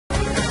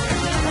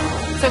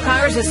So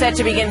Congress is set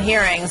to begin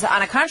hearings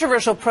on a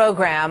controversial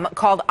program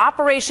called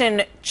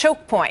Operation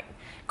Chokepoint.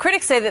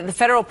 Critics say that the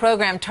federal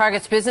program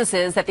targets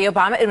businesses that the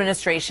Obama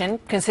administration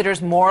considers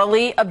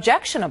morally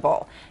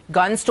objectionable.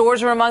 Gun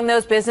stores are among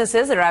those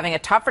businesses that are having a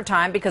tougher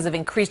time because of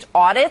increased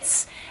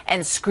audits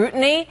and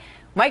scrutiny.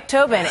 Mike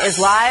Tobin is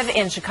live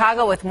in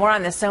Chicago with more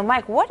on this. So,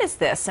 Mike, what is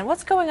this and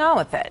what's going on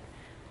with it?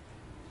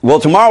 Well,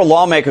 tomorrow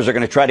lawmakers are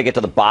going to try to get to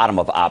the bottom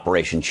of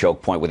Operation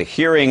Chokepoint with a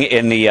hearing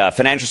in the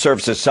Financial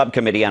Services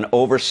Subcommittee on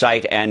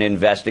Oversight and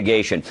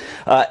Investigation.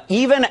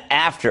 Even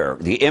after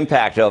the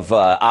impact of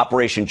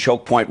Operation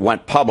Chokepoint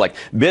went public,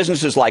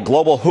 businesses like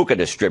global hookah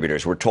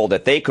distributors were told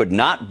that they could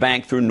not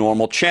bank through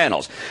normal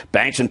channels.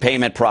 Banks and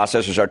payment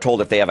processors are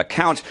told if they have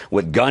accounts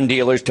with gun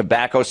dealers,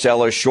 tobacco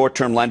sellers,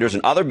 short-term lenders,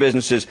 and other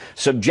businesses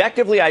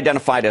subjectively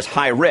identified as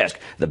high risk,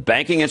 the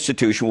banking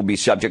institution will be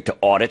subject to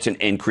audits and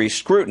increased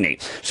scrutiny.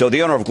 So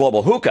the owner of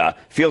Global Hookah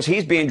feels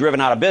he's being driven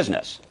out of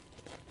business.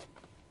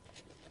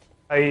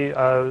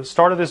 I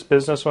started this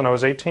business when I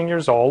was 18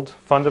 years old,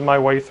 funded my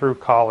way through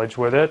college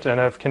with it, and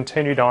have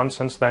continued on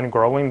since then,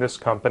 growing this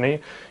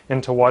company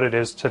into what it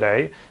is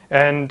today.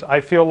 And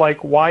I feel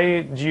like,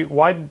 why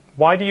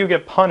do you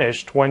get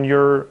punished when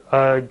you're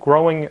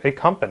growing a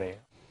company?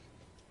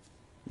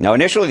 Now,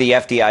 initially, the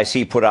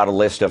FDIC put out a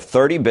list of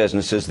 30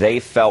 businesses they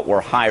felt were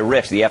high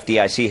risk. The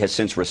FDIC has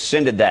since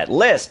rescinded that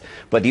list,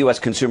 but the U.S.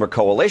 Consumer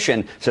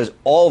Coalition says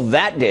all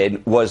that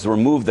did was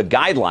remove the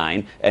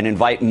guideline and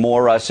invite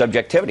more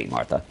subjectivity,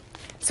 Martha.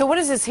 So what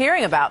is this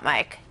hearing about,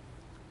 Mike?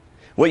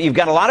 Well, you've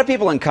got a lot of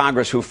people in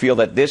Congress who feel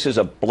that this is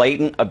a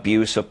blatant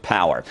abuse of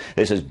power.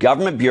 This is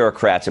government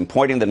bureaucrats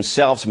appointing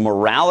themselves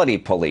morality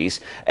police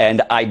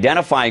and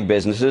identifying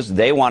businesses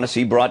they want to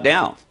see brought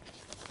down.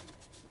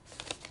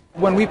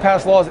 When we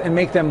pass laws and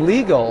make them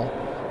legal,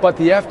 but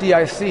the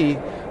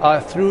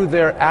FDIC, through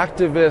their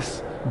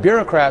activist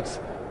bureaucrats,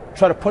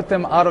 try to put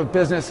them out of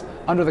business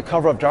under the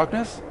cover of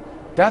darkness,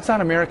 that's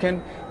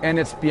un-American, and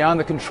it's beyond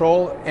the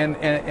control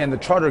and the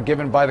charter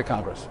given by the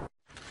Congress.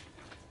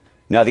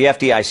 Now, the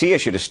FDIC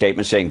issued a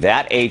statement saying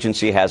that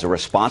agency has a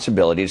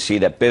responsibility to see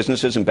that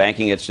businesses and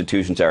banking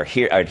institutions are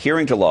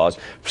adhering to laws,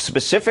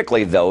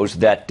 specifically those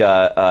that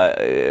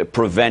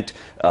prevent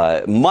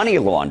money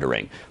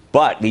laundering.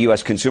 But the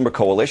U.S. Consumer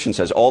Coalition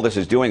says all this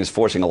is doing is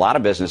forcing a lot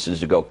of businesses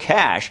to go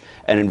cash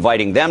and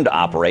inviting them to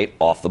operate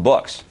off the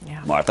books.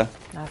 Yeah. Martha?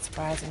 Not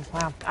surprising.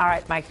 Wow. All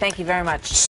right, Mike, thank you very much.